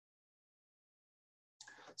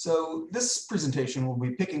So this presentation will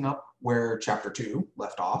be picking up where chapter 2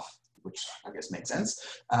 left off, which I guess makes sense,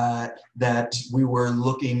 that we were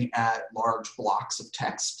looking at large blocks of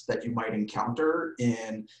text that you might encounter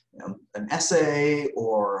in an essay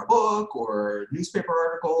or a book or a newspaper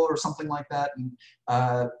article or something like that. And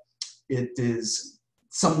it is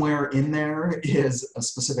somewhere in there is a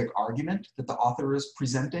specific argument that the author is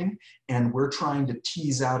presenting, and we're trying to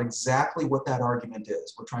tease out exactly what that argument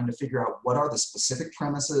is. We're trying to figure out what are the specific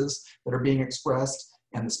premises that are being expressed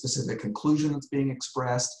and the specific conclusion that's being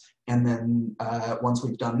expressed. And then once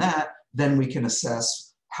we've done that, then we can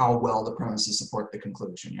assess how well the premises support the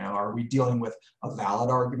conclusion. Are we dealing with a valid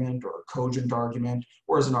argument or a cogent argument,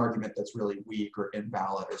 or is an argument that's really weak or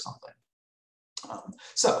invalid or something?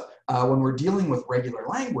 When we're dealing with regular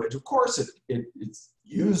language, of course, it's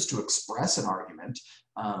used to express an argument.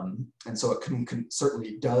 And so it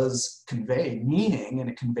certainly does convey meaning, and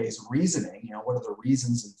it conveys reasoning. What are the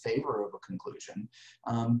reasons in favor of a conclusion?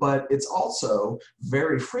 But it's also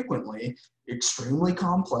very frequently extremely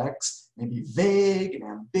complex, maybe vague and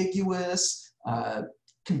ambiguous,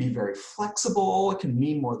 can be very flexible. It can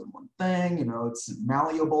mean more than one thing. It's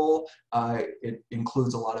malleable. It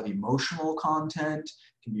includes a lot of emotional content.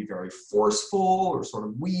 It can be very forceful or sort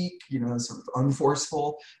of weak, sort of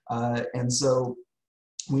unforceful. And so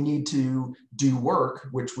we need to do work,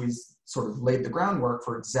 which we sort of laid the groundwork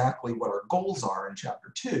for exactly what our goals are in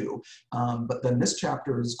chapter 2. But then this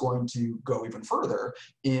chapter is going to go even further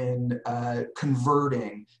in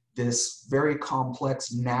converting this very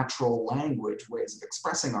complex natural language ways of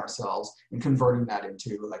expressing ourselves and converting that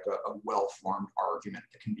into like a well-formed argument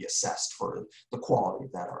that can be assessed for the quality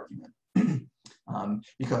of that argument.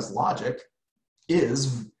 Because logic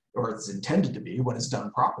is, or it's intended to be when it's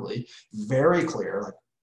done properly, very clear, like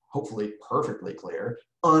hopefully perfectly clear,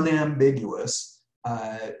 unambiguous,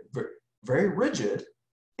 very rigid,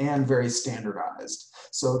 and very standardized,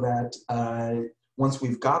 so that once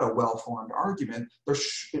we've got a well-formed argument,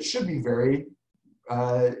 it should be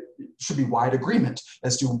wide agreement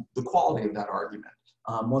as to the quality of that argument.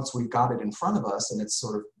 Once we've got it in front of us in its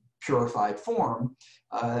sort of purified form,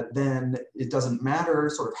 then it doesn't matter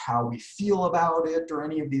sort of how we feel about it or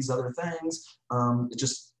any of these other things.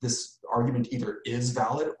 This argument either is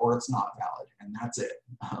valid or it's not valid, and that's it.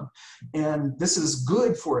 And this is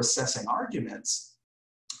good for assessing arguments,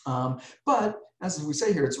 but as we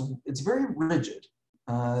say here, it's very rigid.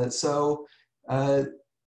 Something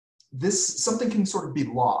can sort of be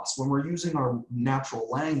lost when we're using our natural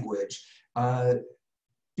language.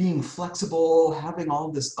 Being flexible, having all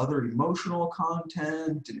this other emotional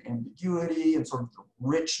content and ambiguity and sort of the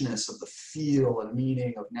richness of the feel and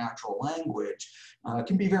meaning of natural language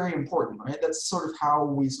can be very important, right? That's sort of how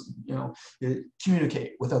we,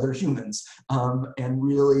 communicate with other humans and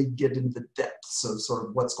really get into the depths of sort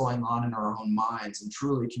of what's going on in our own minds and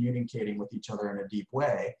truly communicating with each other in a deep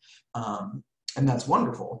way. And that's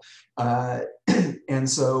wonderful. And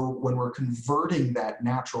so when we're converting that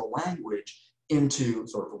natural language into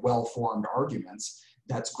sort of well-formed arguments,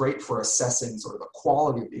 that's great for assessing sort of the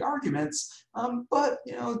quality of the arguments, but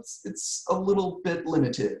it's a little bit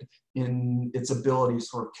limited in its ability to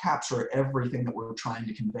sort of capture everything that we're trying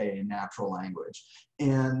to convey in natural language.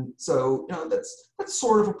 And so that's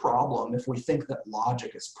sort of a problem if we think that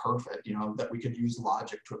logic is perfect, that we could use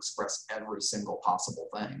logic to express every single possible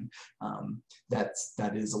thing. That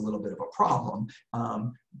is a little bit of a problem.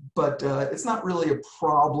 But it's not really a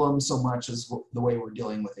problem so much as the way we're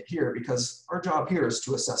dealing with it here, because our job here is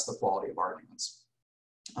to assess the quality of arguments.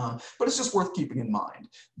 But it's just worth keeping in mind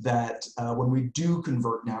that when we do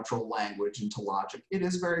convert natural language into logic, it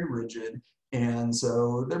is very rigid, and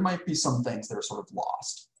so there might be some things that are sort of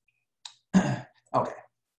lost. Okay,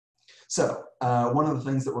 so one of the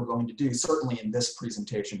things that we're going to do, certainly in this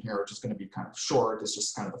presentation here, which is going to be kind of short, it's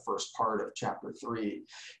just kind of the first part of chapter 3,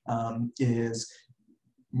 is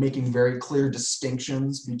making very clear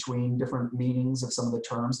distinctions between different meanings of some of the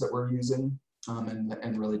terms that we're using.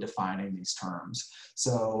 And really defining these terms.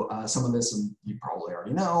 So some of this you probably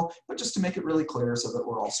already know, but just to make it really clear so that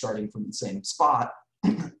we're all starting from the same spot.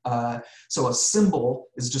 So a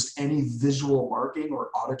symbol is just any visual marking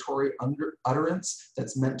or auditory utterance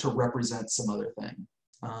that's meant to represent some other thing.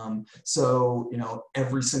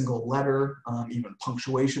 Every single letter, even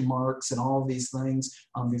punctuation marks and all of these things,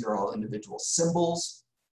 these are all individual symbols.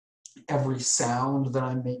 Every sound that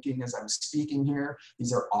I'm making as I'm speaking here,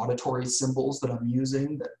 these are auditory symbols that I'm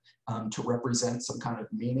using that, to represent some kind of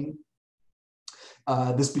meaning.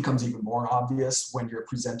 This becomes even more obvious when you're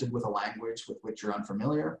presented with a language with which you're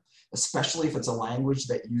unfamiliar, especially if it's a language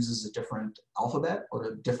that uses a different alphabet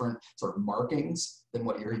or different sort of markings than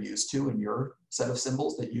what you're used to in your set of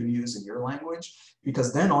symbols that you use in your language,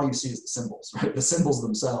 because then all you see is the symbols, right? The symbols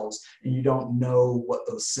themselves, and you don't know what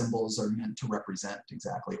those symbols are meant to represent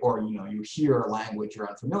exactly. Or, you know, you hear a language you're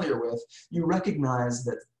unfamiliar with, you recognize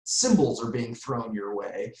that symbols are being thrown your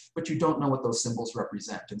way, but you don't know what those symbols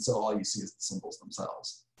represent. And so all you see is the symbols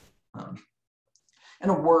themselves. And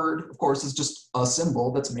a word, of course, is just a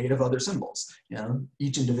symbol that's made of other symbols. You know,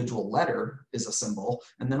 each individual letter is a symbol,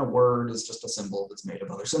 and then a word is just a symbol that's made of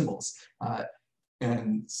other symbols.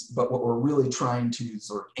 But what we're really trying to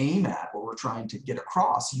sort of aim at, what we're trying to get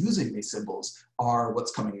across using these symbols are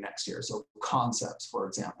what's coming next year. So concepts, for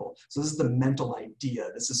example. So this is the mental idea.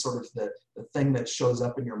 This is sort of the thing that shows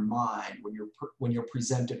up in your mind when you're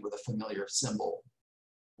presented with a familiar symbol.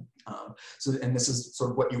 And this is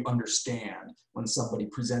sort of what you understand when somebody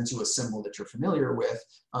presents you a symbol that you're familiar with.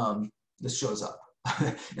 This shows up,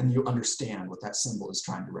 and you understand what that symbol is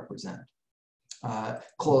trying to represent.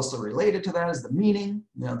 Closely related to that is the meaning,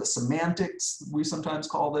 you know, the semantics, we sometimes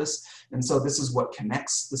call this. And so this is what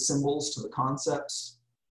connects the symbols to the concepts.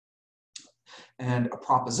 And a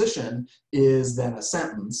proposition is then a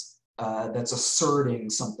sentence that's asserting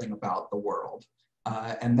something about the world.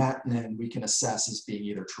 And that then we can assess as being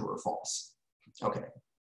either true or false. Okay,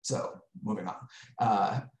 so moving on.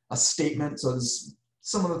 A statement, so there's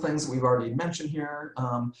some of the things that we've already mentioned here,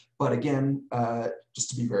 but again, just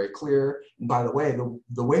to be very clear, and by the way,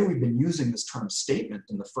 the way we've been using this term statement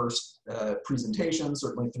in the first presentation,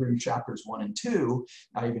 certainly through chapters 1 and 2,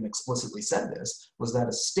 I even explicitly said this, was that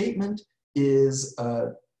a statement is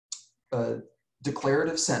a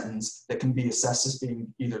declarative sentence that can be assessed as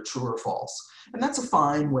being either true or false. And that's a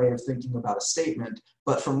fine way of thinking about a statement,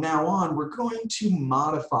 but from now on, we're going to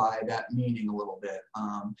modify that meaning a little bit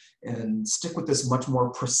and stick with this much more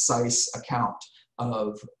precise account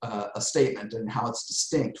of a statement and how it's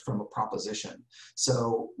distinct from a proposition.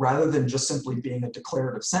 So rather than just simply being a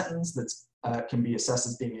declarative sentence that's can be assessed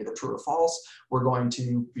as being either true or false, we're going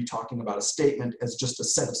to be talking about a statement as just a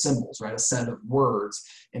set of symbols, right? A set of words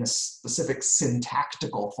in a specific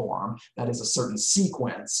syntactical form that is a certain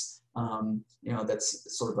sequence, you know,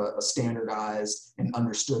 that's sort of a standardized and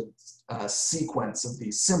understood sequence of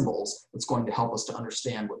these symbols that's going to help us to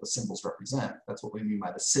understand what the symbols represent. That's what we mean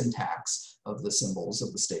by the syntax of the symbols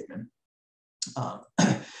of the statement.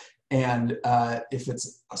 And if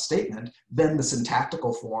it's a statement, then the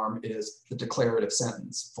syntactical form is the declarative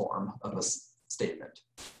sentence form of a statement.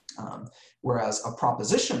 Whereas a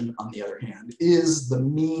proposition, on the other hand, is the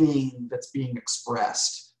meaning that's being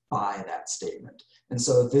expressed by that statement. And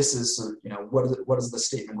so this is, you know, what does the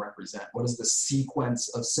statement represent? What is the sequence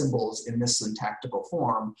of symbols in this syntactical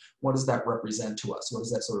form? What does that represent to us? What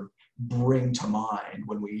does that sort of bring to mind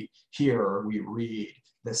when we hear or we read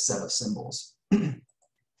this set of symbols?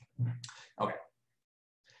 Okay,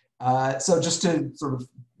 so just to sort of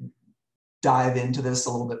dive into this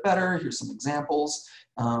a little bit better, here's some examples.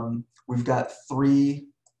 We've got 3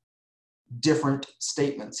 different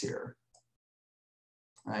statements here,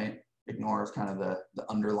 right? Ignore kind of the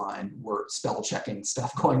underlined word spell checking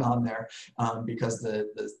stuff going on there because the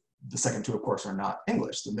second 2, of course, are not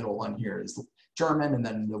English. The middle one here is German, and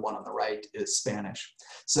then the one on the right is Spanish.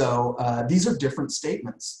 So these are different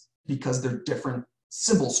statements because they're different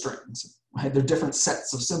symbol strings, right? They're different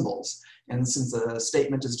sets of symbols. And since a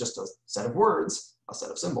statement is just a set of words, a set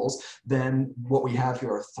of symbols, then what we have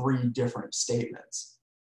here are 3 different statements,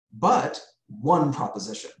 but one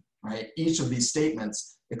proposition, right? Each of these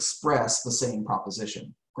statements express the same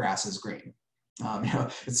proposition, grass is green. You know,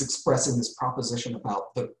 it's expressing this proposition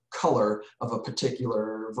about the color of a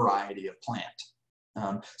particular variety of plant.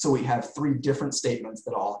 So we have 3 different statements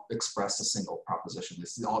that all express a single proposition.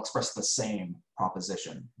 They all express the same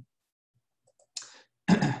proposition.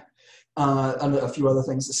 And a few other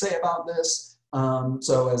things to say about this.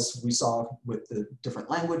 So as we saw with the different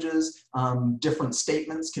languages, different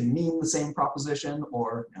statements can mean the same proposition,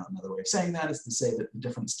 or you know, another way of saying that is to say that the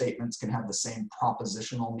different statements can have the same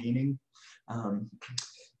propositional meaning.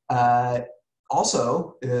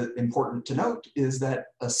 Also, important to note is that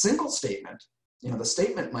a single statement, you know, the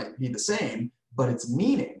statement might be the same, but its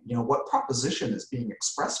meaning, you know, what proposition is being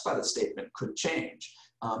expressed by the statement could change,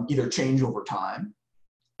 either change over time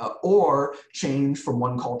or change from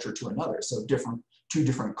one culture to another. So 2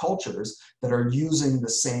 different cultures that are using the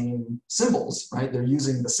same symbols, right? They're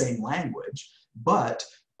using the same language, but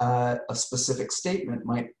a specific statement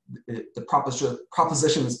the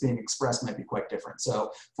proposition that's being expressed might be quite different.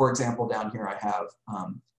 So for example, down here I have,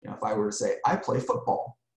 if I were to say, I play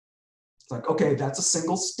football. It's like, okay, that's a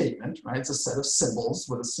single statement, right? It's a set of symbols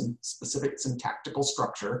with a specific syntactical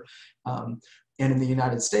structure. And in the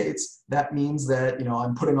United States, that means that,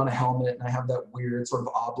 I'm putting on a helmet and I have that weird sort of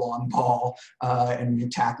oblong ball and you're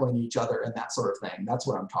tackling each other and that sort of thing. That's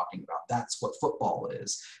what I'm talking about. That's what football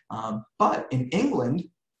is. But in England,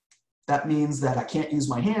 that means that I can't use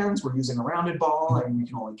my hands. We're using a rounded ball and we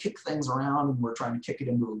can only kick things around and we're trying to kick it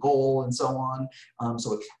into a goal and so on.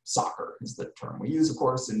 So soccer is the term we use, of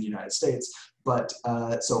course, in the United States. But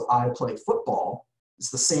so I play football. It's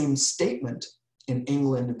the same statement in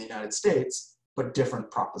England and the United States, but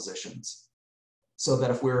different propositions. So that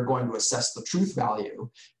if we were going to assess the truth value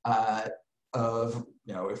of,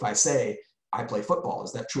 if I say, I play football,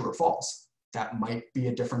 is that true or false? That might be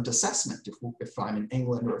a different assessment if I'm in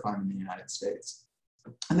England or if I'm in the United States.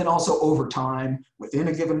 And then also over time, within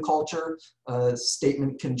a given culture, a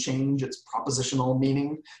statement can change its propositional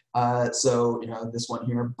meaning. So, this one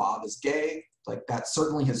here, Bob is gay, like that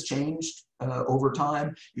certainly has changed over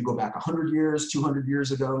time. You go back 100 years, 200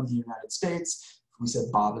 years ago in the United States, if we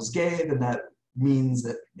said Bob is gay, then that means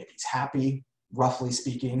that maybe he's happy. Roughly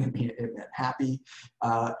speaking, it meant happy,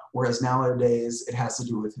 whereas nowadays it has to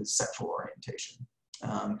do with his sexual orientation.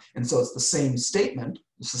 And so it's the same statement,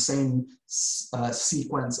 it's the same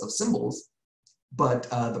sequence of symbols, but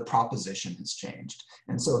the proposition has changed.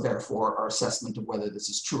 And so therefore our assessment of whether this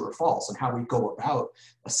is true or false and how we go about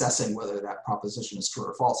assessing whether that proposition is true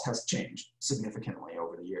or false has changed significantly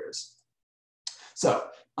over the years. So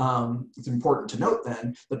it's important to note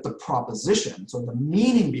then that the proposition, so the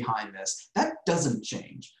meaning behind this, that doesn't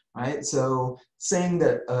change, right? So saying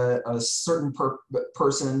that a certain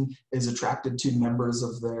person is attracted to members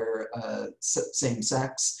of their same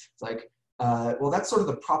sex, it's like, well, that's sort of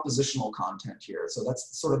the propositional content here. So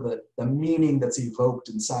that's sort of the meaning that's evoked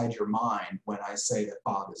inside your mind when I say that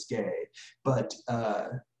Bob is gay. But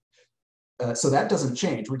so that doesn't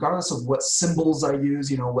change, regardless of what symbols I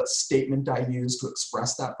use, what statement I use to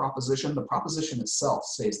express that proposition. The proposition itself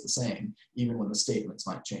stays the same, even when the statements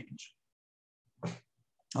might change.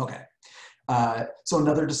 Okay, so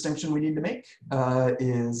another distinction we need to make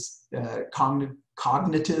is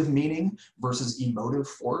cognitive meaning versus emotive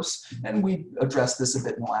force. And we addressed this a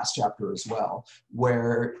bit in the last chapter as well,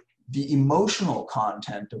 where the emotional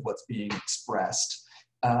content of what's being expressed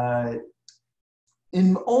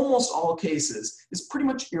in almost all cases is pretty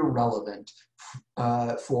much irrelevant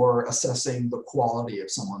for assessing the quality of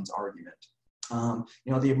someone's argument.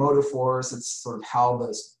 The emotive force, it's sort of how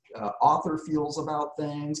the author feels about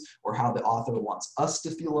things or how the author wants us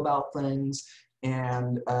to feel about things.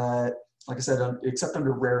 And like I said, except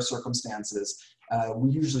under rare circumstances,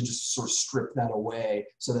 we usually just sort of strip that away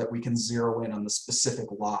so that we can zero in on the specific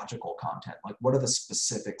logical content. Like, what are the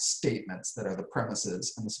specific statements that are the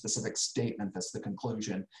premises and the specific statement that's the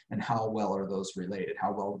conclusion, and how well are those related?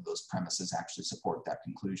 How well do those premises actually support that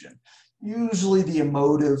conclusion? Usually the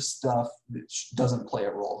emotive stuff doesn't play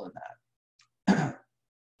a role in that.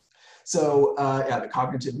 So yeah, the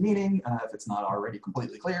cognitive meaning, if it's not already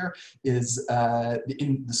completely clear, is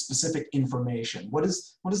the specific information. What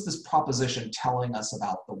is this proposition telling us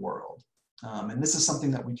about the world? And this is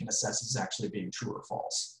something that we can assess as actually being true or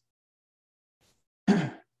false.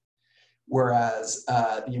 Whereas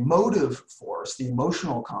the emotive force, the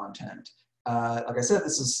emotional content, like I said,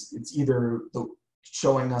 it's either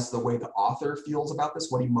showing us the way the author feels about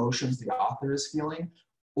this, what emotions the author is feeling,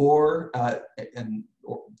 or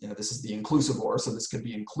this is the inclusive or, so this could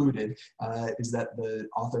be included, is that the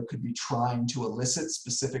author could be trying to elicit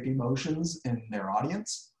specific emotions in their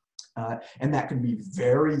audience. And that can be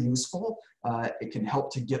very useful. It can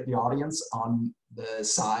help to get the audience on the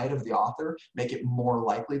side of the author, make it more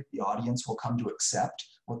likely that the audience will come to accept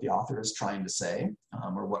what the author is trying to say,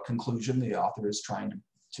 or what conclusion the author is trying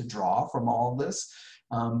to draw from all of this.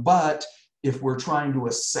 But if we're trying to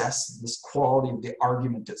assess this quality of the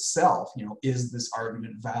argument itself, is this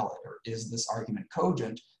argument valid or is this argument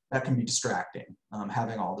cogent, that can be distracting,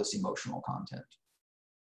 having all this emotional content.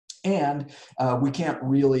 And we can't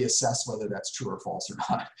really assess whether that's true or false or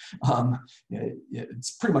not.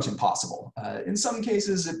 It's pretty much impossible. In some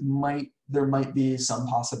cases, there might be some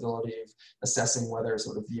possibility of assessing whether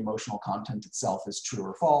sort of the emotional content itself is true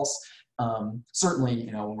or false.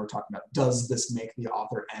 Certainly, when we're talking about, does this make the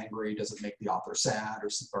author angry? Does it make the author sad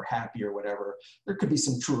or happy or whatever? There could be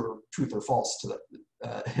some truth or false to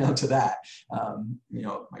that. To that.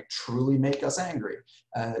 It might truly make us angry.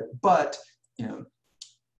 But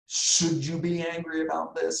should you be angry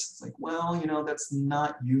about this? It's like, well, you know, that's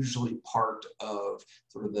not usually part of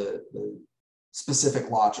sort of the specific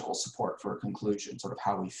logical support for a conclusion, sort of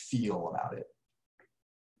how we feel about it.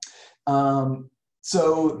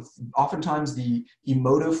 So oftentimes the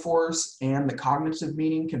emotive force and the cognitive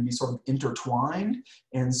meaning can be sort of intertwined.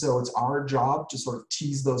 And so it's our job to sort of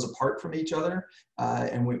tease those apart from each other.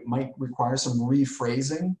 And we might require some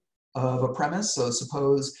rephrasing of a premise. So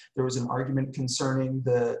suppose there was an argument concerning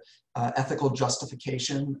the ethical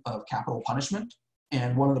justification of capital punishment.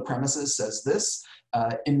 And one of the premises says this: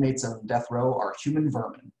 inmates on death row are human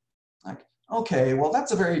vermin. Like, okay, well,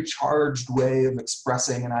 that's a very charged way of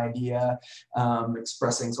expressing an idea,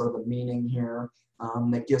 expressing sort of a meaning here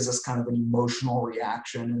that gives us kind of an emotional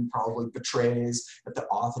reaction and probably betrays that the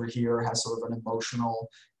author here has sort of an emotional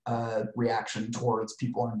reaction towards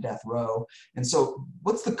people on death row. And so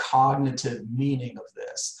what's the cognitive meaning of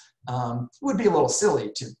this? It would be a little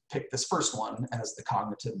silly to pick this first one as the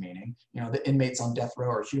cognitive meaning. You know, the inmates on death row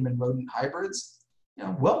are human-rodent hybrids. You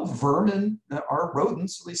know, well, vermin are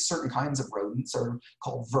rodents, at least certain kinds of rodents are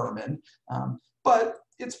called vermin. But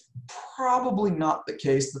it's probably not the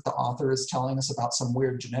case that the author is telling us about some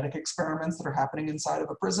weird genetic experiments that are happening inside of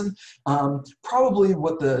a prison. Probably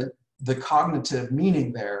what the cognitive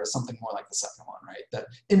meaning there is something more like the second one, right? That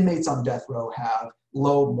inmates on death row have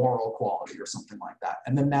low moral quality or something like that.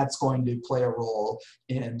 And then that's going to play a role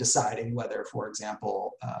in deciding whether, for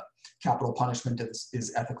example, capital punishment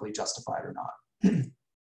is ethically justified or not.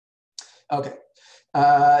 Okay,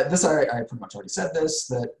 this I pretty much already said this,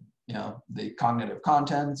 that you know, the cognitive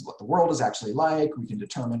content is what the world is actually like. We can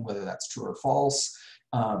determine whether that's true or false.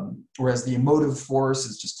 Whereas the emotive force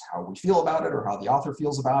is just how we feel about it or how the author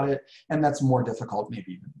feels about it. And that's more difficult,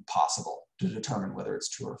 maybe even impossible, to determine whether it's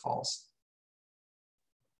true or false.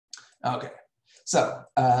 Okay, so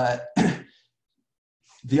the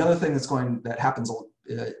other thing that happens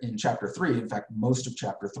in chapter 3, in fact, most of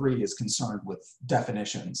chapter 3 is concerned with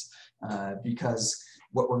definitions, because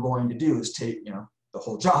what we're going to do is take, you know, the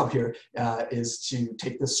whole job here is to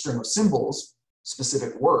take this string of symbols,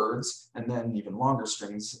 specific words, and then even longer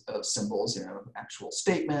strings of symbols, you know, actual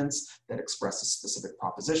statements that express a specific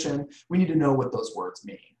proposition. We need to know what those words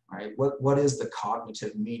mean, right? What is the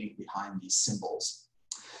cognitive meaning behind these symbols?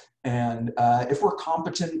 And if we're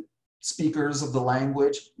competent speakers of the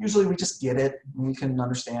language, usually we just get it, we can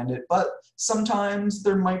understand it, but sometimes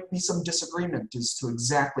there might be some disagreement as to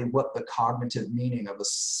exactly what the cognitive meaning of a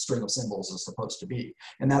string of symbols is supposed to be.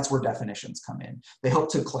 And that's where definitions come in. They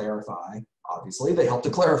help to clarify, obviously, they help to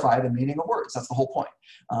clarify the meaning of words. That's the whole point.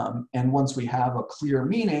 And once we have a clear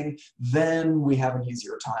meaning, then we have an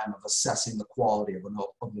easier time of assessing the quality of an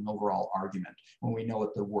overall argument when we know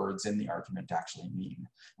what the words in the argument actually mean,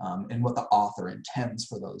 and what the author intends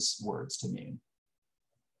for those words to mean.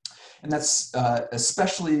 And that's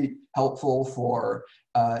especially helpful for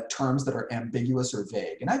terms that are ambiguous or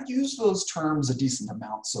vague. And I've used those terms a decent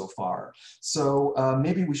amount so far. So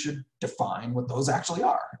maybe we should define what those actually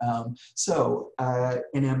are.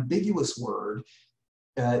 An ambiguous word,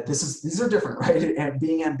 these are different, right? And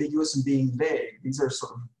being ambiguous and being vague, these are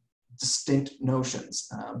sort of distinct notions.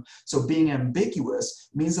 So being ambiguous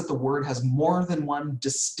means that the word has more than one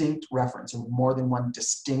distinct reference or more than one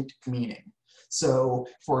distinct meaning. So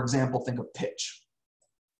for example, think of pitch.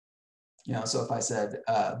 You know, so if I said,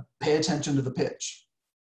 pay attention to the pitch,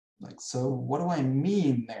 like, so what do I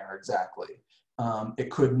mean there exactly? It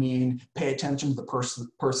could mean pay attention to the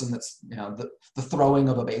person that's, you know, the throwing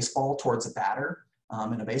of a baseball towards a batter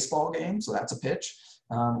in a baseball game, so that's a pitch.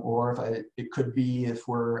 Or it could be if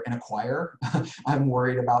we're in a choir, I'm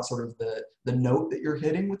worried about sort of the note that you're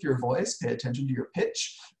hitting with your voice, pay attention to your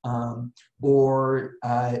pitch. Or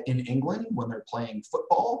in England, when they're playing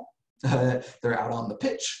football, they're out on the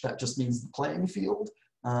pitch, that just means the playing field.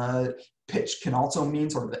 Pitch can also mean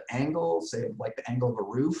sort of the angle, say like the angle of a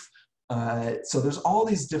roof. So there's all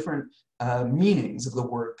these different meanings of the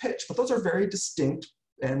word pitch, but those are very distinct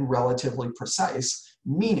and relatively precise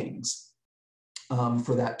meanings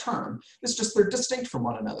for that term. It's just they're distinct from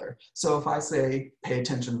one another. So if I say pay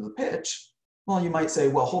attention to the pitch, well, you might say,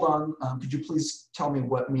 well, hold on, could you please tell me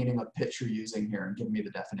what meaning of pitch you're using here and give me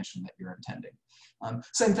the definition that you're intending.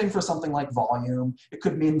 Same thing for something like volume. It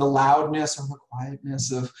could mean the loudness or the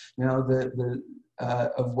quietness of, you know,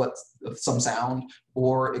 of some sound,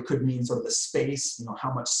 or it could mean sort of the space, you know,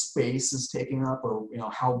 how much space is taking up, or, you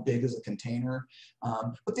know, how big is a container.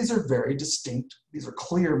 But these are very distinct, these are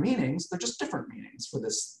clear meanings, they're just different meanings for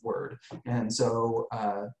this word. And so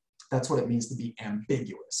that's what it means to be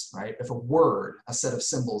ambiguous, right? If a word, a set of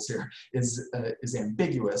symbols here is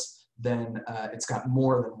ambiguous, then it's got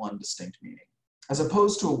more than one distinct meaning. as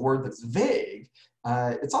opposed to a word that's vague.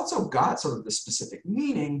 It's also got sort of the specific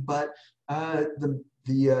meaning, but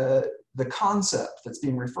the concept that's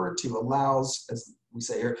being referred to allows, as we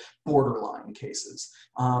say here, borderline cases.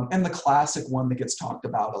 And the classic one that gets talked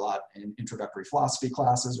about a lot in introductory philosophy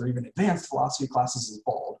classes or even advanced philosophy classes is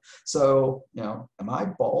bald. So, you know, am I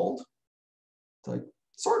bald? It's like,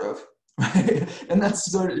 sort of. Right? And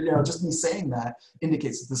that's sort of, you know, just me saying that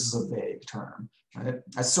indicates that this is a vague term. Right?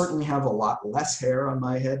 I certainly have a lot less hair on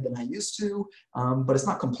my head than I used to, but it's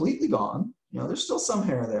not completely gone. You know, there's still some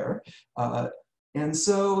hair there. And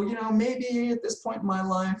so, you know, maybe at this point in my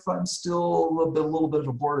life, I'm still a little bit of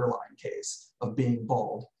a borderline case of being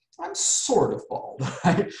bald. I'm sort of bald,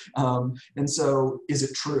 right? And so is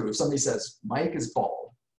it true? If somebody says, Mike is bald,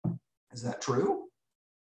 is that true?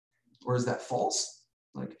 Or is that false?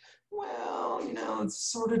 Like, well, you know, it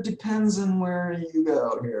sort of depends on where you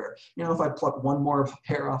go here. You know, if I pluck one more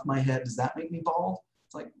hair off my head, does that make me bald?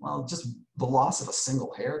 It's like, well, just the loss of a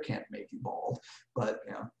single hair can't make you bald. But,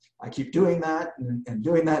 you know, I keep doing that and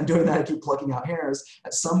doing that and doing that, I keep plucking out hairs.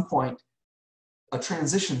 At some point, a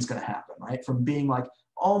transition is going to happen, right? From being like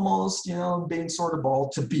almost, you know, being sort of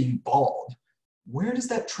bald to being bald. Where does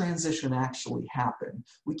that transition actually happen?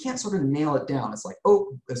 We can't sort of nail it down. It's like,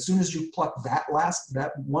 oh, as soon as you pluck that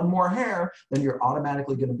one more hair, then you're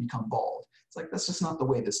automatically going to become bald. It's like, that's just not the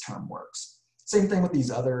way this term works. Same thing with these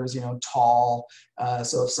others, you know, tall.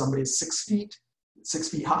 So if somebody's 6 feet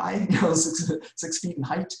high, you know, six feet in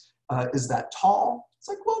height, is that tall? It's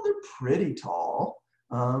like, well, they're pretty tall,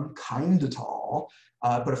 kind of tall.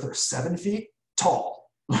 But if they're 7 feet, tall,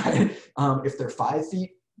 right? If they're 5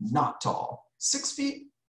 feet, not tall. 6 feet,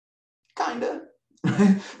 kinda,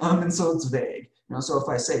 and so it's vague. You know, so if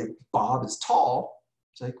I say Bob is tall,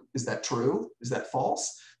 it's like, is that true? Is that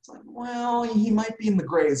false? It's like, well, he might be in the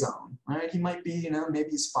gray zone, right? He might be, you know,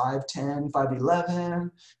 maybe he's 5'10",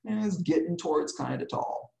 5'11", and he's getting towards kind of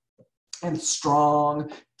tall. And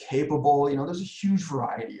strong, capable, you know, there's a huge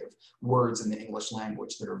variety of words in the English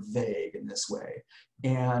language that are vague in this way.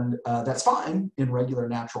 And that's fine in regular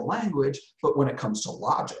natural language, but when it comes to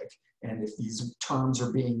logic, and if these terms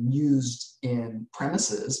are being used in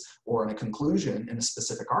premises or in a conclusion in a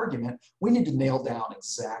specific argument, we need to nail down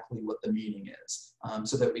exactly what the meaning is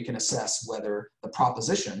so that we can assess whether the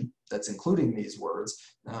proposition that's including these words,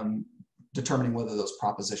 determining whether those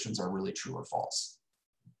propositions are really true or false.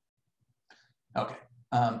 Okay,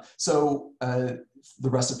 so the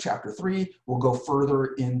rest of chapter 3 will go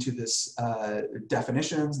further into this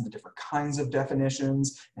definitions and the different kinds of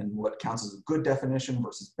definitions and what counts as a good definition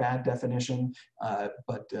versus bad definition.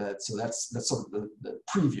 So that's sort of the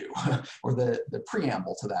preview or the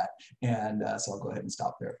preamble to that. And so I'll go ahead and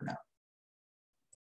stop there for now.